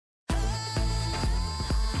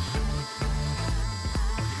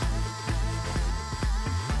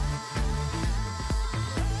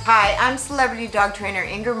Hi, I'm celebrity dog trainer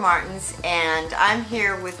Inger Martens, and I'm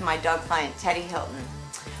here with my dog client Perez Hilton.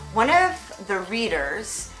 One of the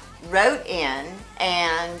readers wrote in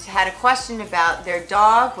and had a question about their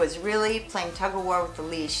dog was really playing tug-of-war with the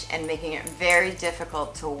leash and making it very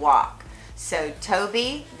difficult to walk. So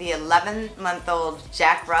Toby, the 11-month-old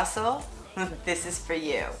Jack Russell, this is for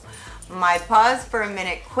you. My pause for a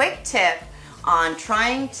minute quick tip on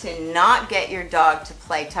trying to not get your dog to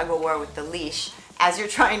play tug-of-war with the leash as you're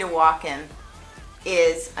trying to walk him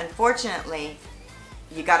is, unfortunately,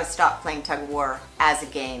 you got to stop playing tug-of-war as a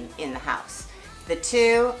game in the house. The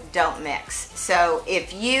two don't mix. So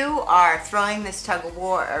if you are throwing this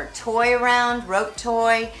tug-of-war or toy around, rope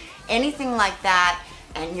toy, anything like that,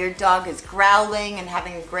 and your dog is growling and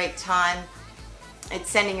having a great time,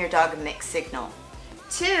 it's sending your dog a mixed signal.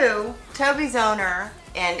 Two, Toby's owner,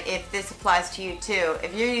 and if this applies to you too,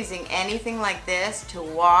 if you're using anything like this to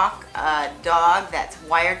walk a dog that's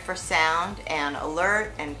wired for sound and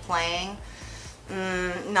alert and playing,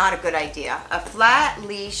 not a good idea. A flat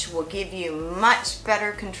leash will give you much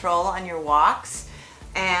better control on your walks,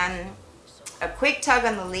 and a quick tug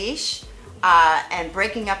on the leash and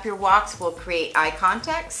breaking up your walks will create eye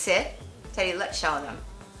contact. Sit. Teddy, let's show them.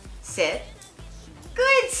 Sit.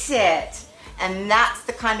 Good sit. And that's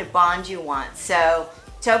the kind of bond you want. So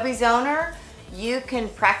Toby's owner, you can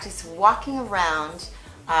practice walking around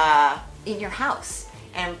in your house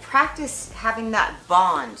and practice having that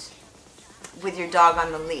bond with your dog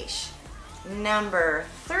on the leash. Number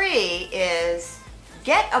 3 is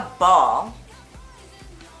get a ball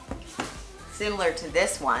similar to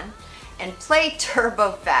this one and play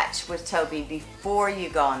turbo fetch with Toby before you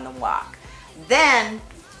go on the walk. Then,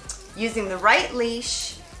 using the right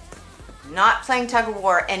leash, not playing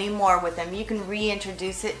tug-of-war anymore with him, you can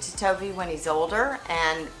reintroduce it to Toby when he's older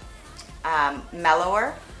and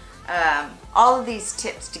mellower. All of these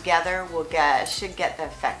tips together should get the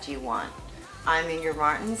effect you want. I'm Inger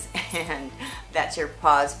Martens, and that's your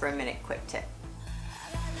pause for a minute quick tip.